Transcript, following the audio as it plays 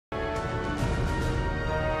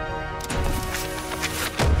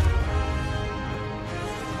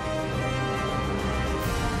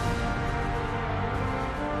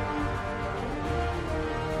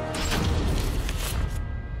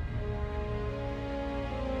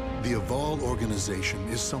The Aval organization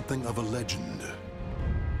is something of a legend.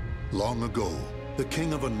 Long ago, the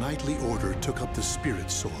king of a knightly order took up the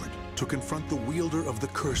spirit sword to confront the wielder of the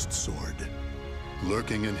cursed sword.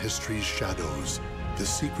 Lurking in history's shadows, the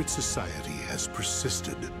secret society has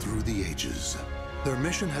persisted through the ages. Their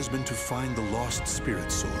mission has been to find the lost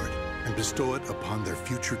spirit sword and bestow it upon their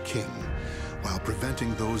future king, while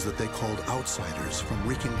preventing those that they called outsiders from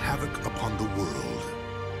wreaking havoc upon the world.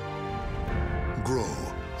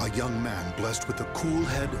 Grøh, a young man blessed with a cool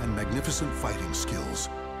head and magnificent fighting skills,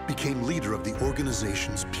 became leader of the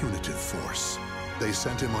organization's punitive force. They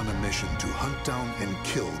sent him on a mission to hunt down and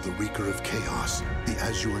kill the Wreaker of Chaos, the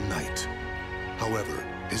Azure Knight. However,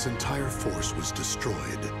 his entire force was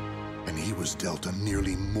destroyed, and he was dealt a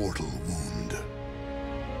nearly mortal wound.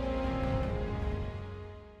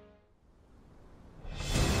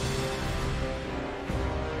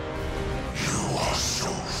 You are so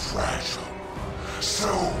fragile,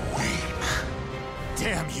 so weak.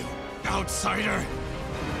 Damn you, outsider!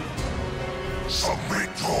 Submit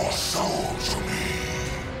your soul to me.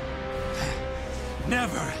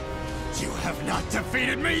 Never! You have not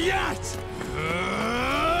defeated me yet!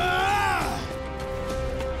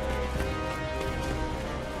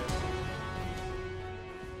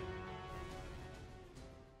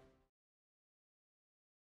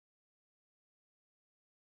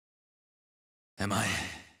 Am I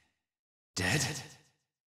dead?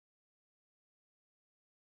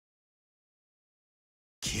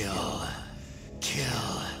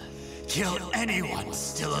 Kill anyone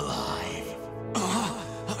still alive.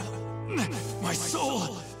 My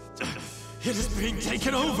soul, it is being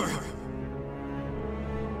taken over.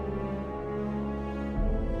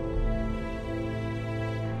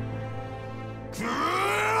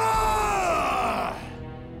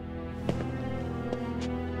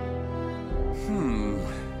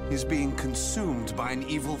 He's being consumed by an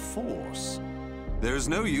evil force. There's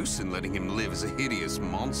no use in letting him live as a hideous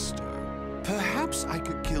monster. Perhaps I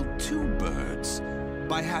could kill two birds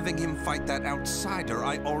by having him fight that outsider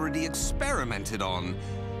I already experimented on.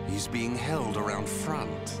 He's being held around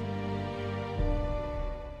front.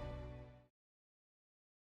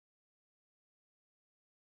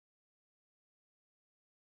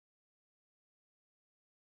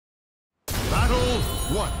 Battle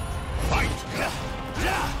 1. Fight!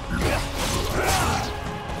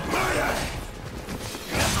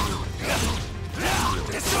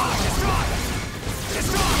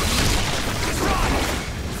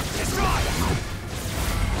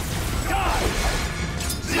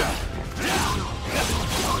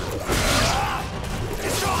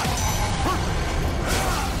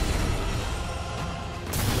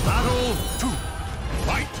 Battle 2.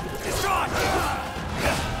 Fight!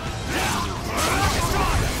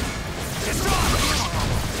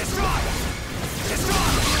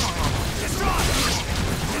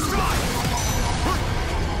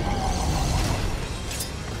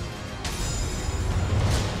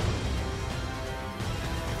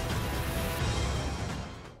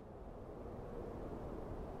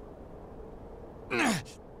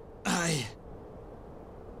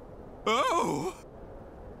 Oh!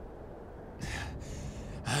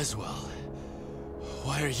 Aswell,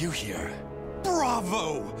 why are you here?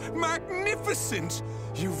 Bravo! Magnificent!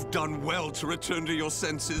 You've done well to return to your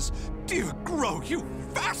senses. Dear Grøh, you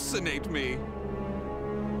fascinate me!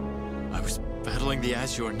 I was battling the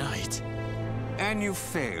Azure Knight. And you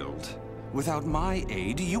failed. Without my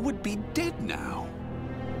aid, you would be dead now.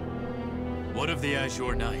 What of the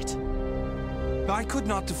Azure Knight? I could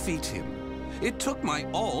not defeat him. It took my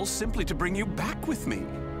all simply to bring you back with me.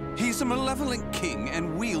 He's a malevolent king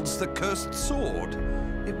and wields the cursed sword.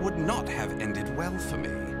 It would not have ended well for me.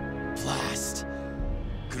 Blast!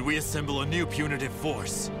 Could we assemble a new punitive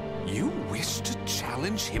force? You wish to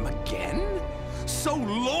challenge him again? So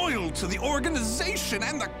loyal to the organization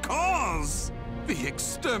and the cause! The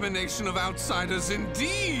extermination of outsiders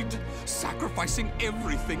indeed! Sacrificing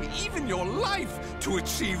everything, even your life, to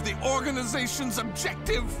achieve the organization's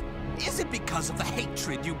objective! Is it because of the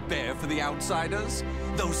hatred you bear for the outsiders?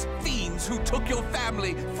 Those fiends who took your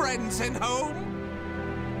family, friends, and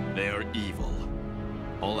home? They are evil.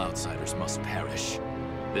 All outsiders must perish.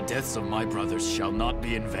 The deaths of my brothers shall not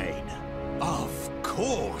be in vain. Of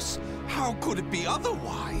course! How could it be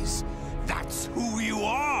otherwise? That's who you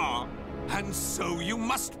are! And so you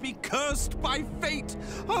must be cursed by fate!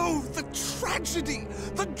 Oh, the tragedy!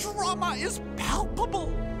 The drama is palpable!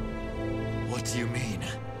 What do you mean?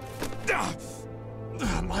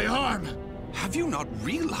 My arm! Have you not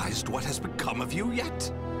realized what has become of you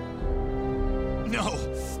yet? No!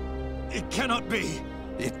 It cannot be!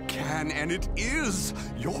 It can and it is!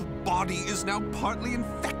 Your body is now partly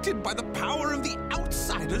infected rejected by the power of the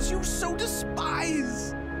outsiders you so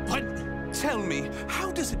despise. But Tell me, how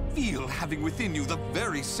does it feel having within you the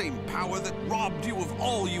very same power that robbed you of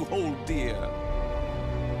all you hold dear?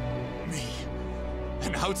 me,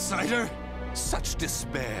 an outsider? Such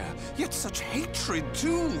despair, yet such hatred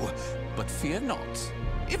too. But fear not.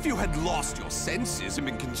 If you had lost your senses and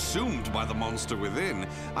been consumed by the monster within,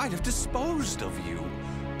 I'd have disposed of you.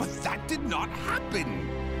 But that did not happen.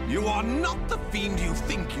 You are not the fiend you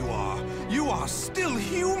think you are. You are still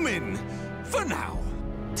human. For now.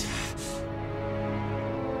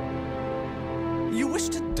 You wish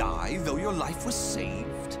to die, though your life was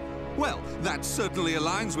saved? Well, that certainly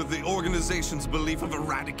aligns with the organization's belief of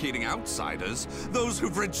eradicating outsiders, those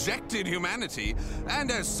who've rejected humanity,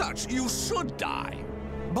 and as such, you should die.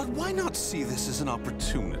 But why not see this as an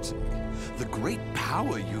opportunity? The great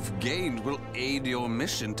power you've gained will aid your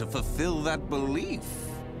mission to fulfill that belief.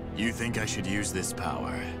 You think I should use this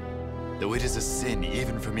power? Though it is a sin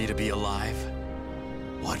even for me to be alive?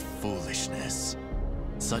 What foolishness.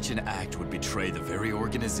 Such an act would betray the very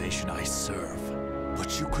organization I serve.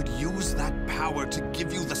 But you could use that power to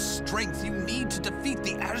give you the strength you need to defeat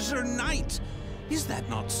the Azure Knight. Is that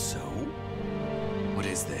not so? What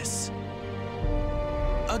is this?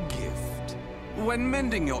 A gift. When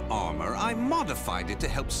mending your armor, I modified it to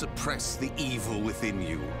help suppress the evil within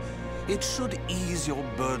you. It should ease your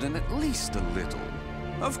burden at least a little.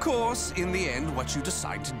 Of course, in the end, what you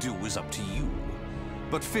decide to do is up to you.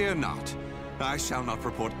 But fear not. I shall not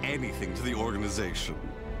report anything to the organization.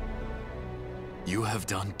 You have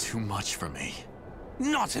done too much for me.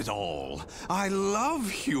 Not at all. I love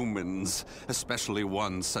humans, especially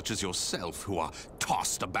ones such as yourself who are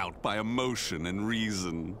tossed about by emotion and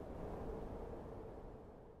reason.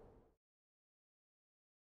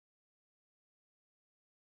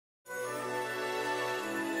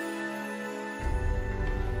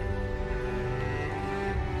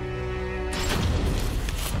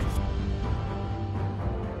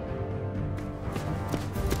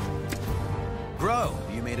 Grøh,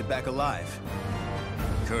 you made it back alive.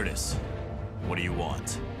 Curtis, what do you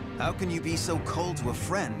want? How can you be so cold to a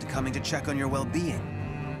friend coming to check on your well-being?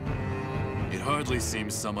 It hardly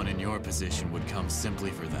seems someone in your position would come simply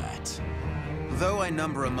for that. Though I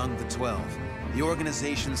number among the 12, the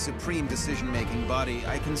organization's supreme decision-making body,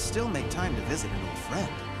 I can still make time to visit an old friend.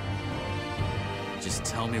 Just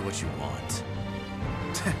tell me what you want.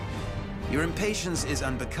 Your impatience is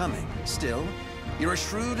unbecoming. Still, you're as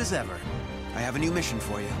shrewd as ever. I have a new mission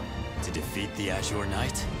for you. To defeat the Azure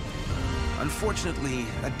Knight? Unfortunately,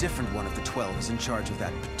 a different one of the 12 is in charge of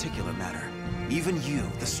that particular matter. Even you,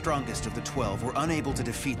 the strongest of the 12, were unable to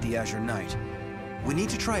defeat the Azure Knight. We need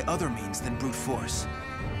to try other means than brute force.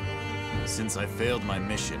 Since I failed my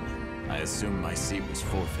mission, I assume my seat was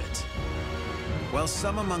forfeit. While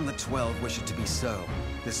some among the 12 wish it to be so,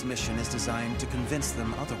 this mission is designed to convince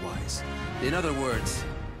them otherwise. In other words,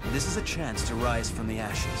 this is a chance to rise from the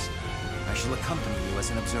ashes. I shall accompany you as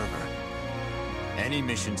an observer. Any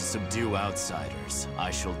mission to subdue outsiders, I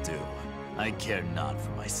shall do. I care not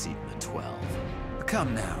for my seat in the 12.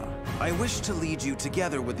 Come now. I wish to lead you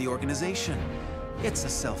together with the organization. It's a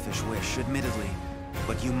selfish wish, admittedly,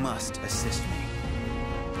 but you must assist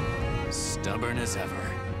me. Stubborn as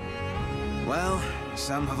ever. Well,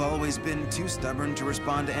 some have always been too stubborn to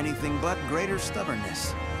respond to anything but greater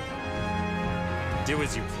stubbornness. Do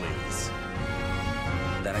as you please.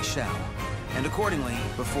 That I shall. And accordingly,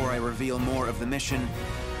 before I reveal more of the mission,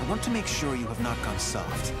 I want to make sure you have not gone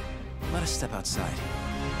soft. Let us step outside.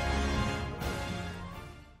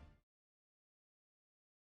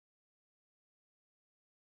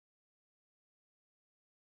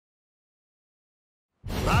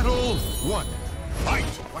 Battle 1.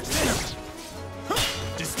 Fight! Watch this!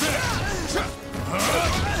 Despair!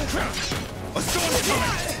 A storm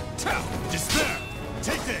coming! Despair!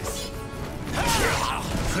 Take this!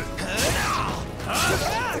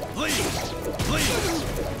 Bleed! Bleed!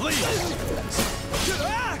 Bleed!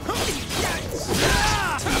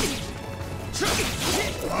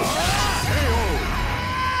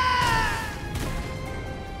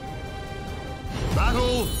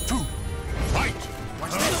 Battle 2. Fight!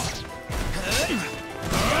 Watch this!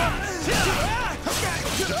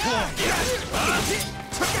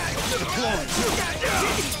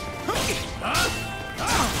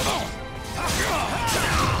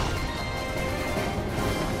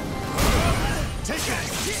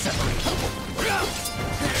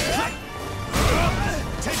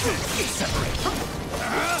 Take this! Separate!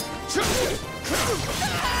 Take this! Separate!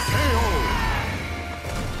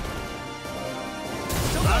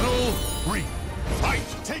 Battle 3. Fight!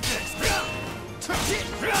 Take this!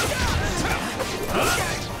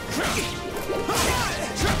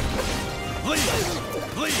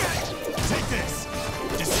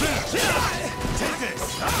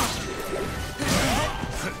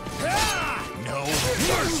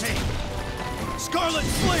 Scarlet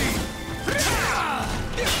Flame!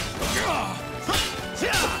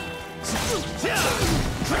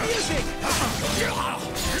 Music!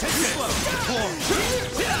 Take it slow!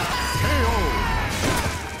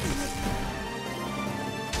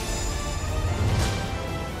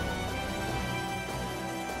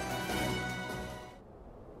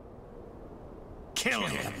 Kill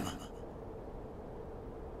him!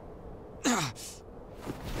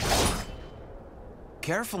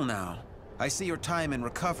 Careful now. I see your time in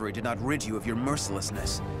recovery did not rid you of your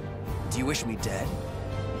mercilessness. Do you wish me dead?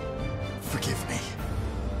 Forgive me.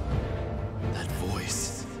 That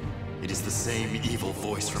voice. It is the same evil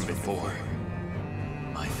voice from before.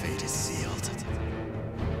 My fate is sealed.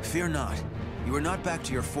 Fear not. You are not back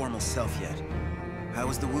to your formal self yet. How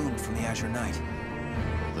is the wound from the Azure Knight?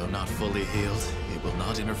 Though not fully healed, it will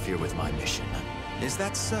not interfere with my mission. Is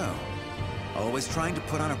that so? Always trying to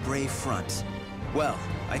put on a brave front. Well,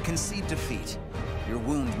 I concede defeat. Your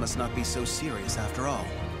wound must not be so serious after all.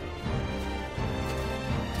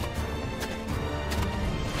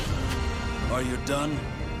 Are you done?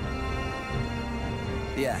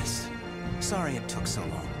 Yes. Sorry it took so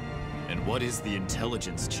long. And what is the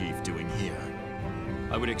intelligence chief doing here?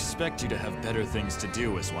 I would expect you to have better things to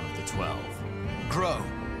do as one of the 12.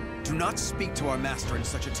 Grøh, do not speak to our master in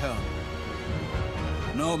such a tone.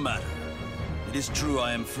 No matter. It is true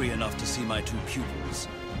I am free enough to see my 2 pupils.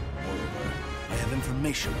 Moreover, I have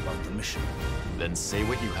information about the mission. Then say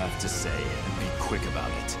what you have to say, and be quick about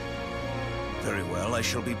it. Very well, I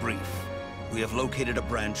shall be brief. We have located a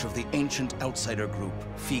branch of the ancient outsider group,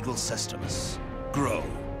 Feegle Sestimus. Grøh,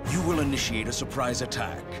 you will initiate a surprise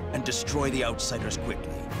attack and destroy the outsiders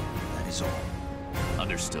quickly. That is all.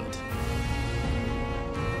 Understood.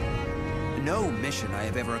 No mission I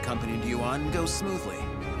have ever accompanied you on goes smoothly.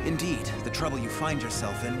 Indeed, the trouble you find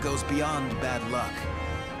yourself in goes beyond bad luck.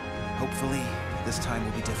 Hopefully, this time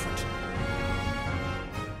will be different.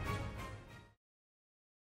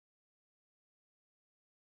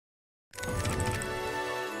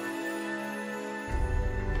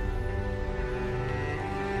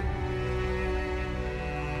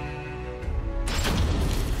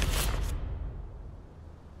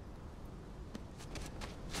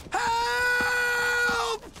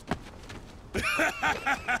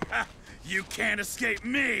 You can't escape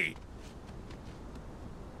me!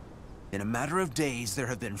 In a matter of days, there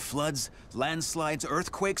have been floods, landslides,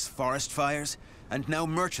 earthquakes, forest fires, and now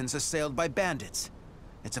merchants assailed by bandits.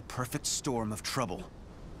 It's a perfect storm of trouble.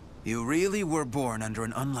 You really were born under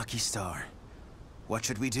an unlucky star. What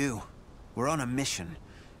should we do? We're on a mission.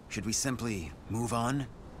 Should we simply move on?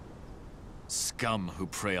 Scum who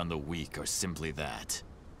prey on the weak are simply that.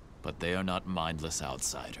 But they are not mindless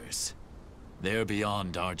outsiders. They're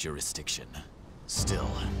beyond our jurisdiction.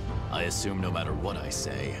 Still, I assume no matter what I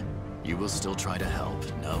say, you will still try to help,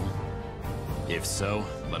 no? If so,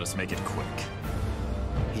 let us make it quick.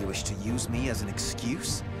 You wish to use me as an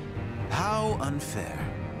excuse? How unfair.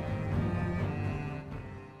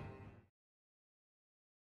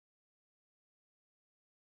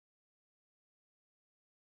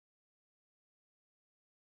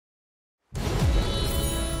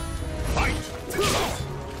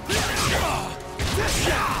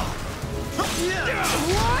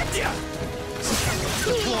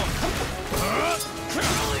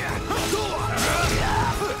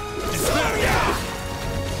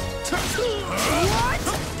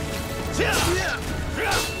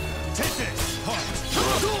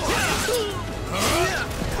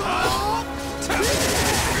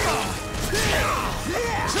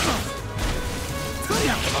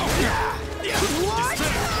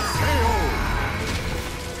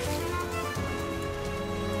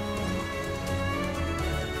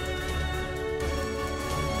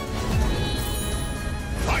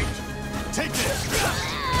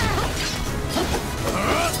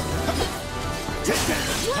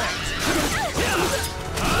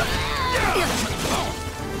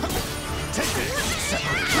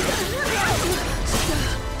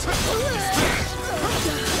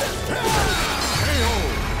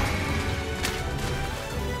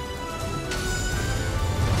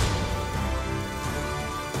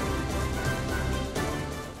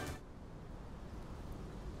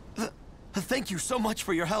 Thank you so much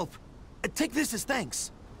for your help. Take this as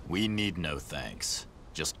thanks. We need no thanks.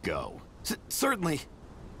 Just go. Certainly.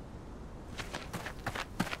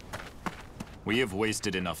 We have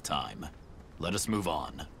wasted enough time. Let us move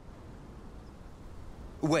on.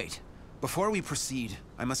 Wait. Before we proceed,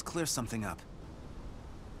 I must clear something up.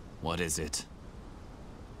 What is it?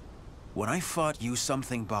 When I fought you,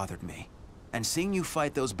 something bothered me. And seeing you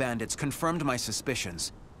fight those bandits confirmed my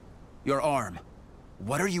suspicions. Your arm.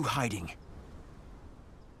 What are you hiding?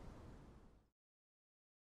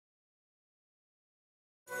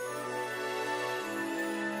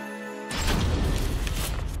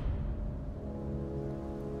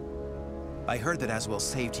 I heard that Aswell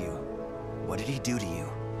saved you. What did he do to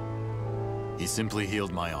you? He simply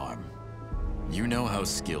healed my arm. You know how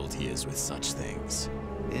skilled he is with such things.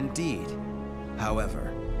 Indeed.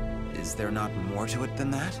 However, is there not more to it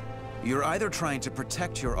than that? You're either trying to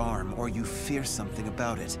protect your arm, or you fear something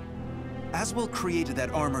about it. Aswell created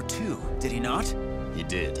that armor too, did he not? He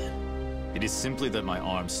did. It is simply that my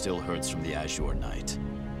arm still hurts from the Azure Knight.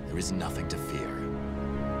 There is nothing to fear.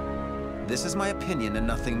 This is my opinion and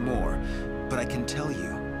nothing more, but I can tell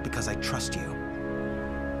you because I trust you.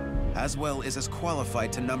 Aswell is as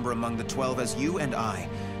qualified to number among the 12 as you and I,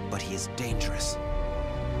 but he is dangerous.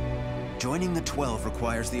 Joining the 12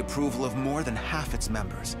 requires the approval of more than half its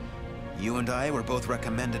members. You and I were both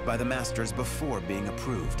recommended by the Masters before being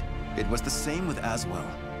approved. It was the same with Aswell,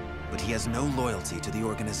 but he has no loyalty to the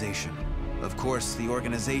organization. Of course, the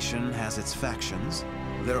organization has its factions.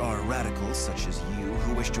 There are radicals such as you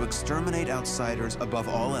who wish to exterminate outsiders above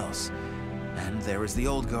all else. And there is the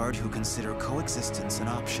old guard who consider coexistence an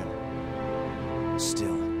option.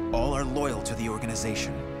 Still, all are loyal to the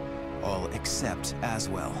organization. All except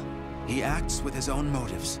Aswell. He acts with his own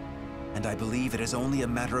motives, and I believe it is only a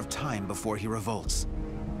matter of time before he revolts.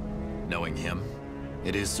 Knowing him,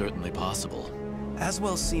 it is certainly possible.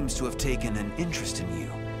 Aswell seems to have taken an interest in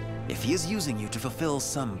you. If he is using you to fulfill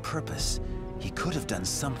some purpose, he could have done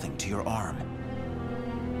something to your arm.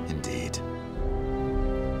 Indeed.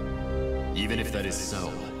 Even if that is so,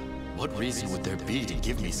 what reason would there be to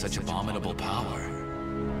give me such abominable power?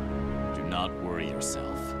 Do not worry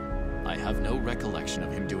yourself. I have no recollection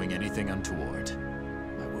of him doing anything untoward.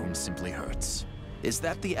 My wound simply hurts. Is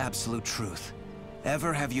that the absolute truth?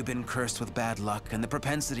 Ever have you been cursed with bad luck and the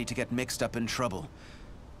propensity to get mixed up in trouble?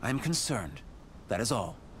 I'm concerned. That is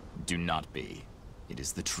all. Do not be. It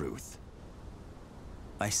is the truth.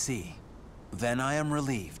 I see. Then I am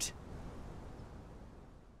relieved.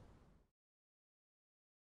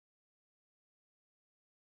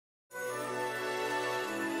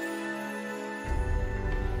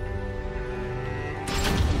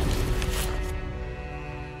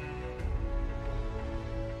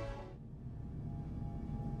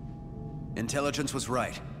 Intelligence was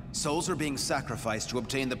right. Souls are being sacrificed to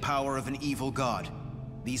obtain the power of an evil god.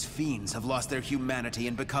 These fiends have lost their humanity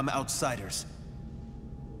and become outsiders.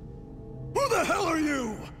 Who the hell are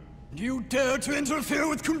you? Do you dare to interfere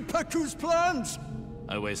with Kunpeku's plans?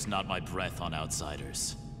 I waste not my breath on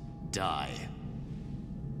outsiders. Die.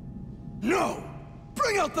 No!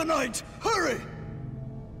 Bring out the knight! Hurry!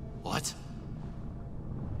 What?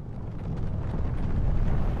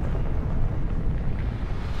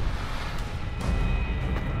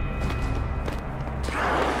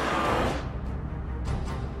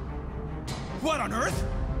 What on earth?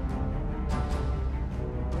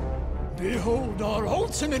 Behold our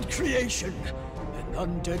ultimate creation, an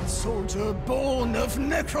undead soldier born of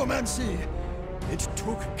necromancy. It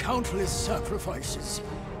took countless sacrifices,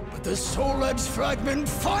 but the Soul Edge Fragment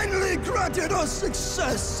finally granted us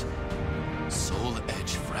success! Soul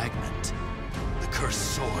Edge Fragment. The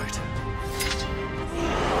cursed sword.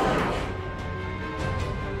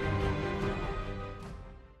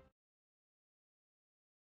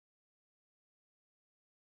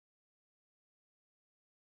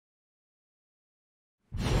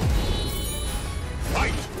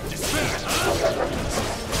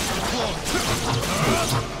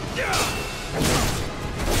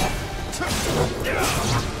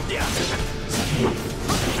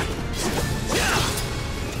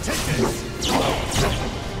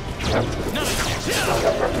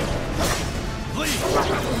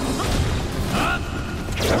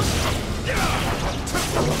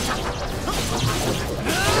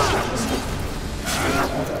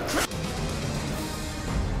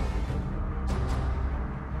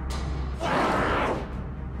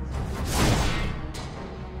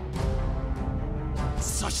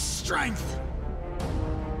 Such strength!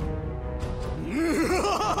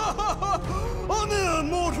 A mere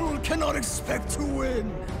mortal cannot expect to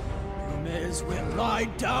win. You may as well lie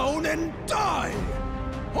down and die.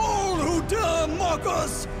 All who dare mock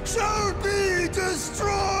us shall be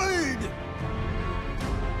destroyed!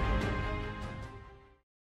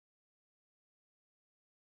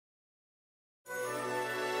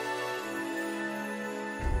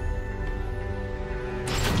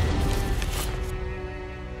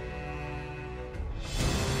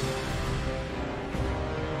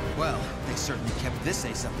 Well, they certainly kept this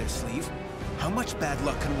ace up their sleeve. How much bad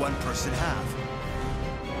luck can one person have?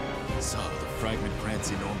 So, the fragment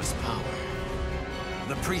grants enormous power.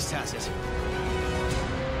 The priest has it.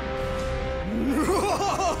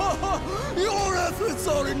 Your efforts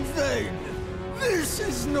are in vain. This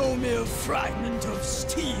is no mere fragment of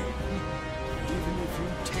steel.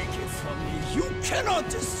 take it from me. You cannot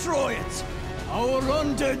destroy it. Our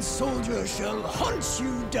undead soldier shall hunt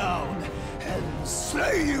you down and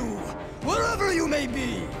slay you, wherever you may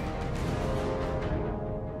be.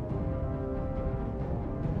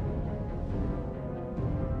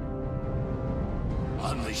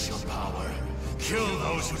 Unleash your power. Kill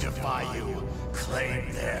those who defy you.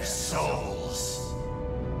 Claim their souls.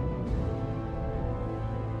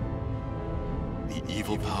 The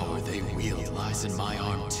evil power they wield lies in my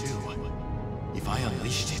arm too. If I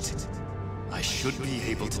unleashed it, I should be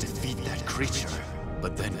able to defeat that creature.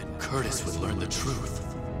 But then Curtis would learn the truth.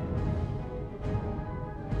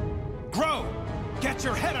 Grøh! Get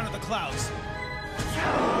your head out of the clouds!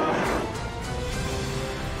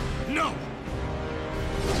 No!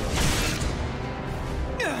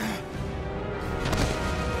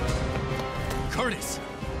 Curtis!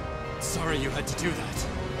 Sorry you had to do that.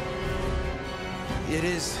 It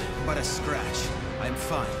is but a scratch. I'm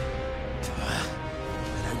fine.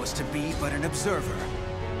 And I was to be but an observer.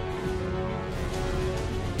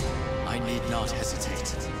 I need not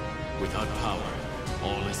hesitate. Without power,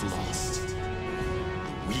 all is lost. The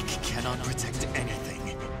weak cannot protect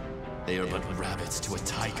anything. They are but rabbits to a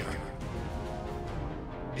tiger.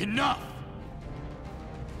 Enough!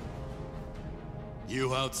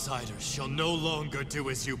 You outsiders shall no longer do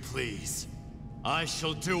as you please. I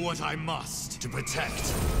shall do what I must to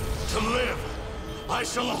protect, to live. I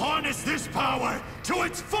shall harness this power to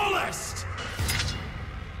its fullest!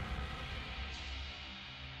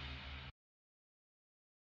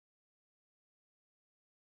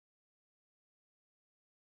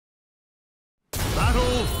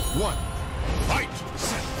 Battle 1. Fight!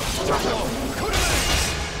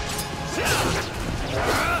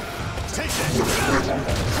 Take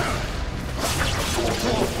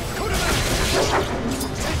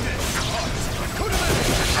this!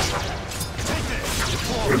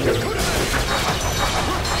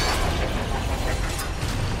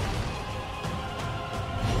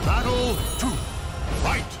 Battle 2.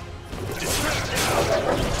 Fight!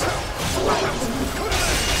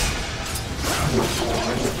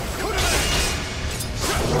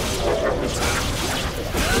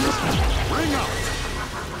 Ring out!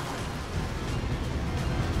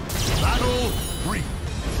 Battle 3.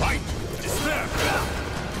 Fight! Despair!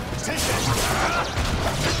 Take it!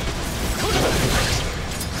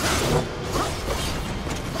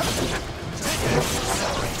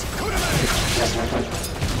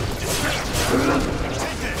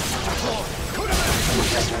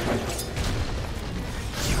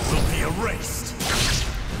 You will be erased!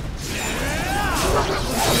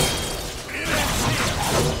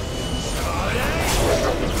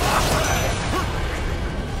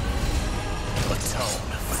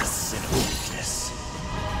 Atone for the sin of weakness.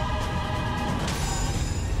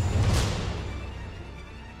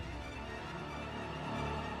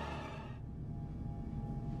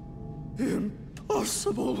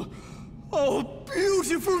 Impossible! Oh,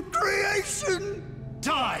 beautiful creation!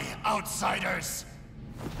 Die, outsiders!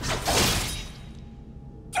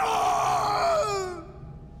 Ah!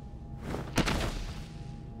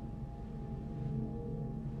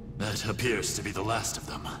 That appears to be the last of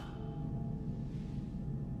them.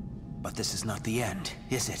 But this is not the end,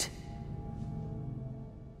 is it?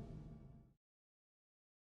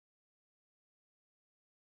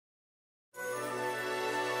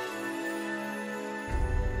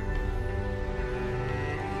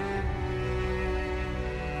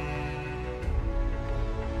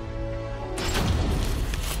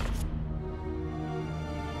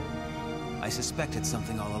 I suspected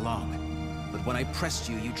something all along. But when I pressed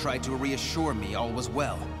you, you tried to reassure me all was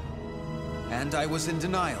well. And I was in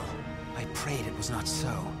denial. I prayed it was not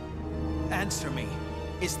so. Answer me.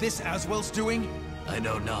 Is this Aswell's doing? I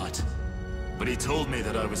know not. But he told me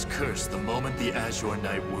that I was cursed the moment the Azure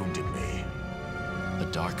Knight wounded me. A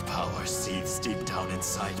dark power seethes deep down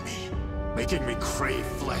inside me, making me crave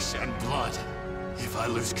flesh and blood. If I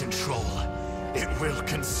lose control, it will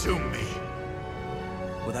consume me.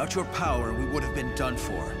 Without your power, we would have been done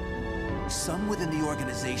for. Some within the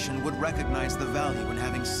organization would recognize the value in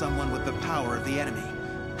having someone with the power of the enemy.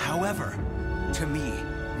 However, to me,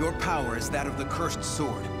 your power is that of the cursed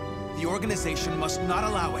sword. The organization must not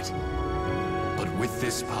allow it. But with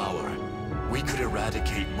this power, we could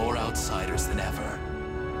eradicate more outsiders than ever.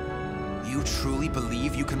 You truly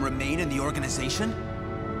believe you can remain in the organization?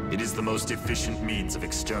 It is the most efficient means of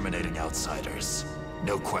exterminating outsiders.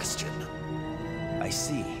 No question. I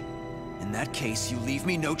see. In that case, you leave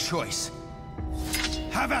me no choice.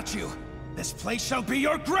 Have at you! This place shall be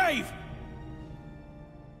your grave!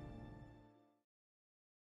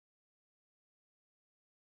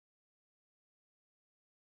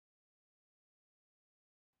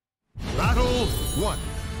 1,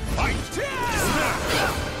 fight!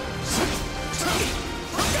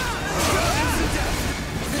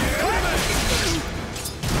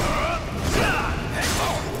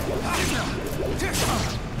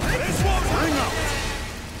 Bring up!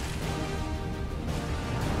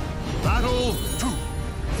 Battle 2,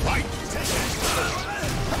 fight!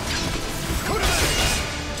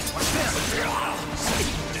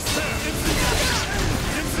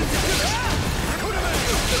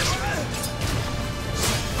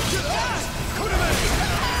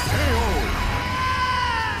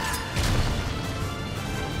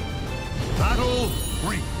 Battle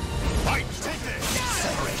 3, fight! Take this!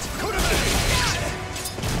 Separate!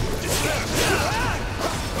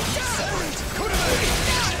 Separate!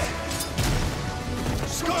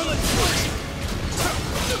 Scarlet Fury!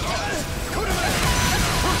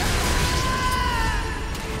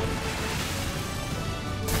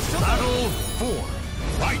 Battle 4,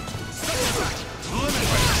 fight! Still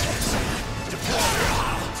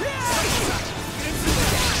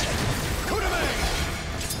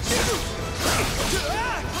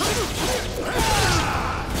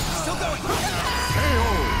going! KO!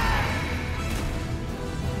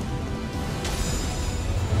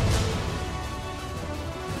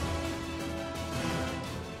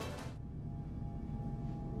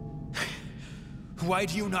 Why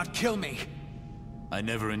do you not kill me? I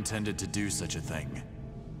never intended to do such a thing.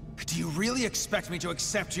 Do you really expect me to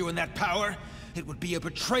accept you in that power? It would be a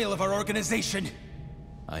betrayal of our organization.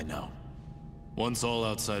 I know. Once all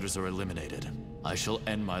outsiders are eliminated, I shall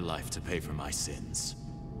end my life to pay for my sins.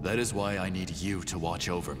 That is why I need you to watch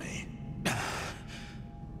over me.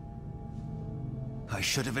 I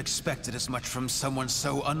should have expected as much from someone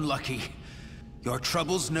so unlucky. Your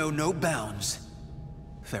troubles know no bounds.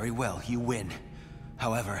 Very well, you win.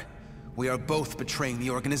 However, we are both betraying the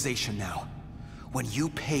organization now. When you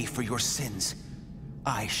pay for your sins,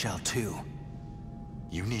 I shall too.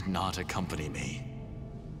 You need not accompany me.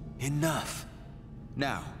 Enough.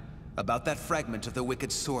 Now, about that fragment of the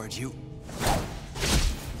Wicked Sword, you...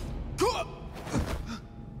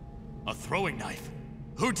 A throwing knife?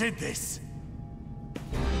 Who did this?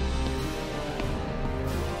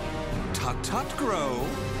 Tut-tut, Grøh.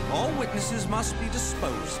 All witnesses must be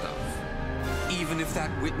disposed of. Even if that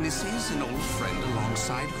witness is an old friend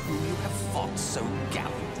alongside whom you have fought so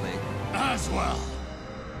gallantly. As well.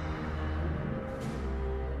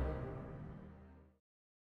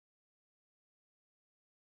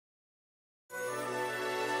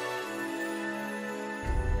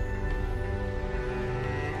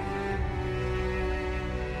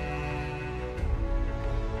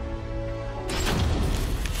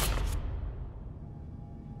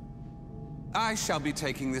 I shall be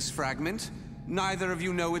taking this fragment. Neither of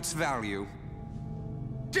you know its value.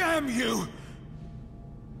 Damn you!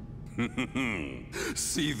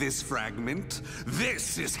 See this fragment?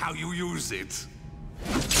 This is how you use it.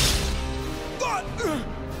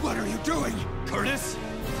 What are you doing, Curtis?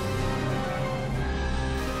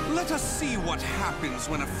 Let us see what happens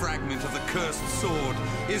when a fragment of the cursed sword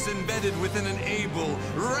is embedded within an able,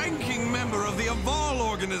 ranking member of the Aval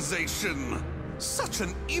organization. Such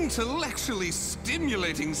an intellectually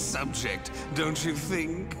stimulating subject, don't you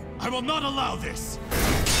think? I will not allow this!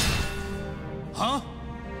 Huh?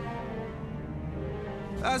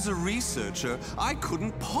 As a researcher, I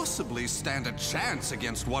couldn't possibly stand a chance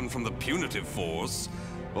against one from the punitive force.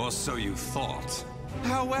 Or so you thought.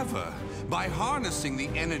 However, by harnessing the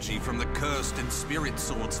energy from the cursed and spirit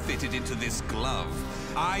swords fitted into this glove,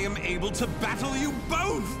 I am able to battle you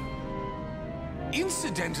both!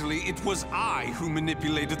 Incidentally, it was I who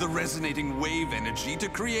manipulated the resonating wave energy to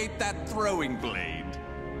create that throwing blade.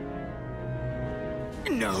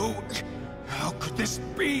 No! How could this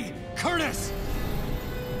be? Curtis!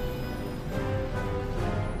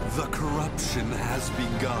 The corruption has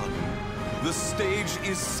begun. The stage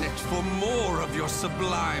is set for more of your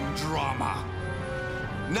sublime drama.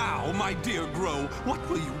 Now, my dear Grøh, what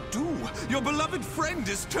will you do? Your beloved friend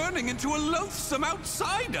is turning into a loathsome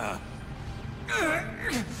outsider.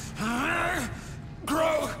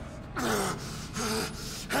 Grøh!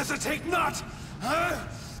 Hesitate not!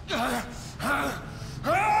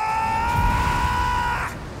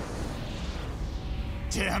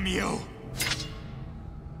 Damn you!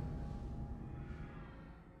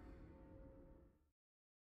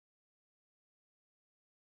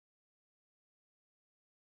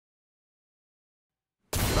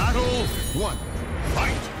 Battle 1,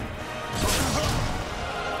 fight!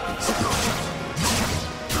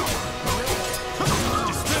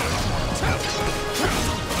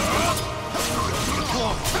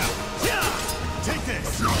 Take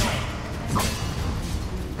this!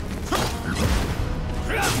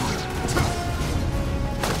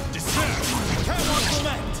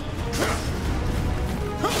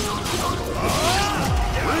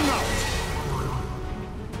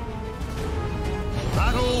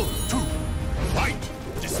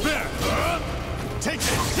 Take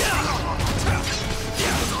this!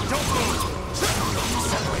 Don't move!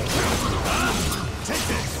 Take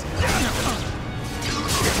this!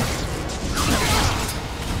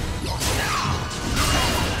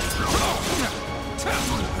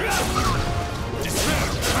 Despair!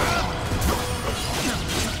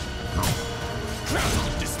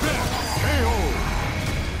 Despair! KO!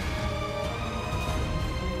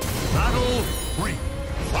 Battle 3.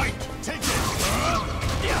 Fight! Take it!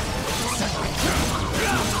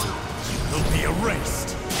 You'll be erased.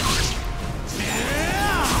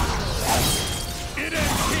 It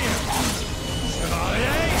ends here!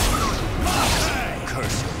 Chevalier! Mate!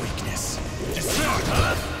 Curse your weakness.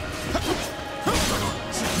 Despair!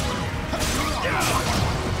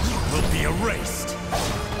 Will be erased.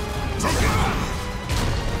 Take it!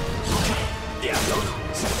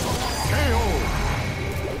 KO!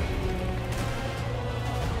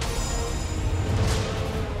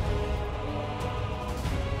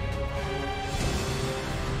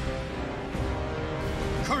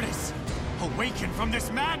 Curtis! Awaken from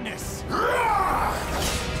this madness!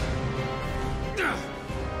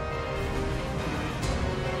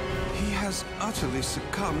 He has utterly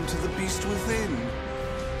succumbed to the beast within.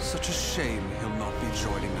 Such a shame he'll not be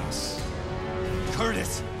joining us.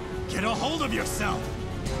 Curtis! Get a hold of yourself!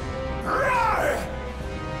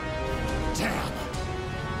 Damn!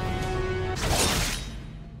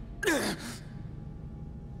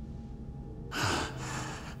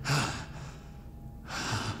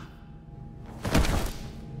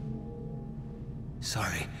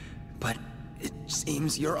 Sorry, but it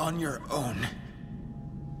seems you're on your own.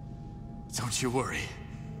 Don't you worry.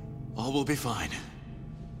 All will be fine.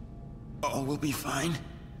 All will be fine?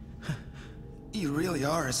 You really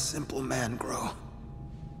are a simple man, Grøh.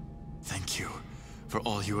 Thank you for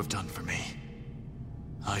all you have done for me.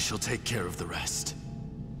 I shall take care of the rest.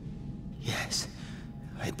 Yes,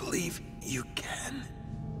 I believe you can.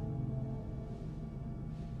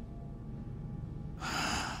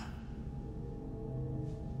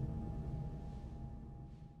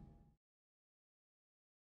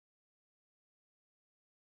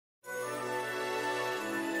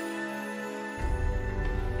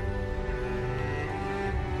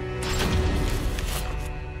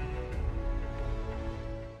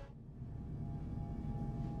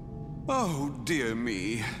 Oh, dear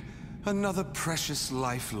me. Another precious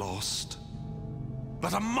life lost.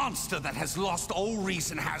 But a monster that has lost all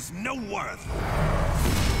reason has no worth.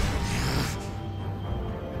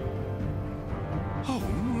 Oh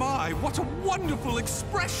my, what a wonderful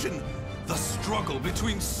expression! The struggle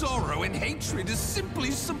between sorrow and hatred is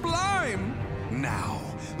simply sublime! Now,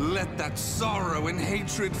 let that sorrow and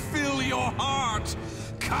hatred fill your heart!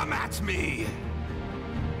 Come at me!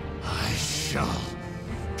 I shall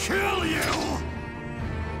kill you!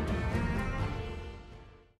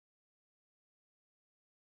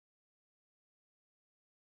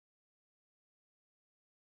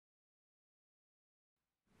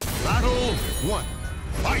 Battle 1.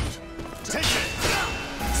 Fight! Take it!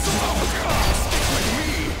 Stick with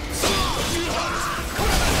me!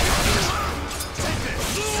 Take this!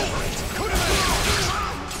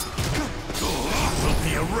 Will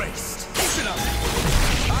be erased. Keep it up!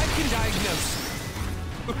 I can diagnose.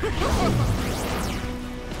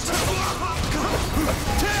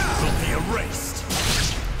 Will be erased.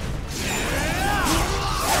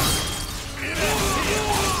 It ends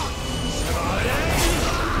here.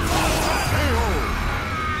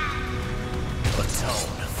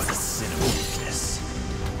 Atone for the sin of weakness.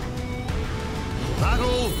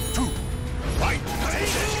 Battle 2. Fight!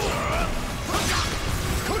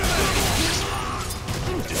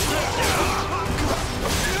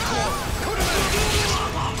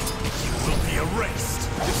 You will be erased.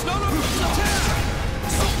 It's not over!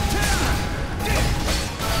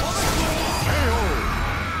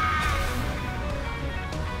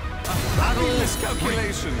 Battle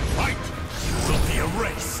miscalculation! Fight! You will be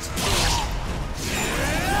erased.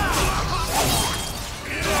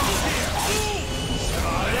 It ends here.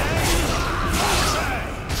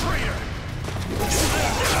 Traitor!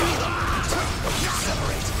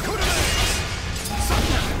 Separate.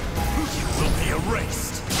 You will be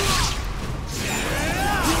erased.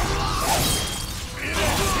 It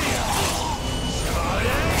ends here.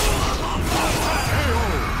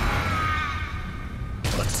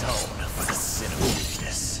 Atone for the sin of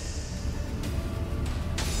weakness.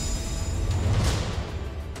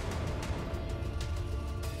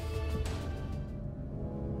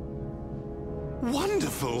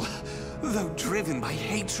 Wonderful! Though driven by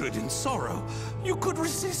hatred and sorrow, you could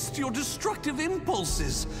resist your destructive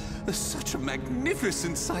impulses. Such a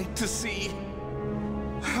magnificent sight to see.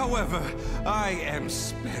 However, I am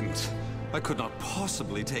spent. I could not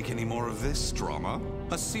possibly take any more of this drama.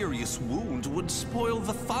 A serious wound would spoil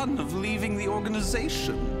the fun of leaving the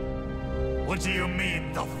organization. What do you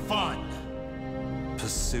mean, the fun?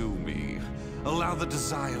 Pursue me. Allow the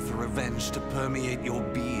desire for revenge to permeate your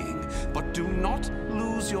being, but do not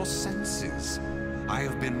lose your senses. I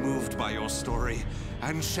have been moved by your story,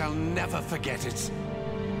 and shall never forget it.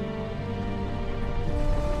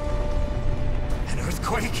 An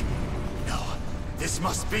earthquake? No, this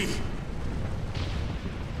must be...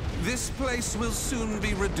 This place will soon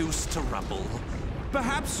be reduced to rubble.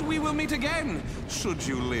 Perhaps we will meet again, should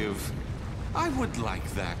you live. I would like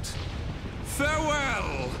that.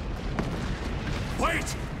 Farewell!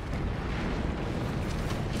 Wait!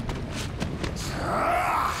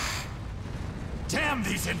 Damn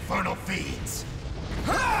these infernal fiends!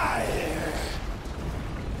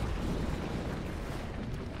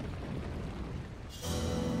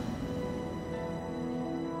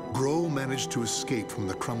 Grøh managed to escape from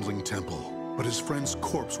the crumbling temple, but his friend's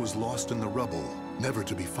corpse was lost in the rubble, never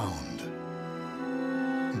to be found.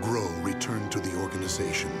 Grøh returned to the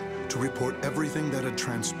organization to report everything that had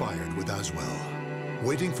transpired with Aswell.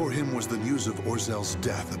 Waiting for him was the news of Orzel's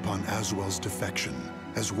death upon Aswell's defection,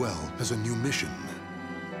 as well as a new mission.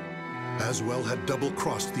 Aswell had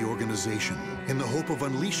double-crossed the organization in the hope of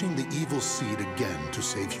unleashing the evil seed again to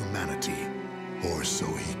save humanity. Or so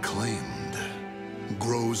he claimed.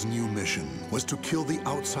 Grøh's new mission was to kill the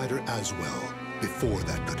outsider Aswell before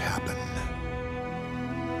that could happen.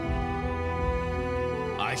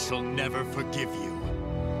 I shall never forgive you.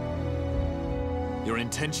 Your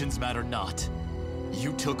intentions matter not.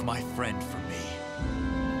 You took my friend from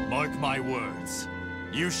me. Mark my words.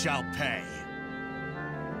 You shall pay.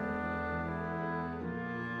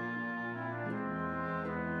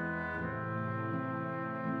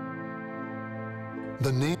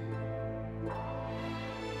 The name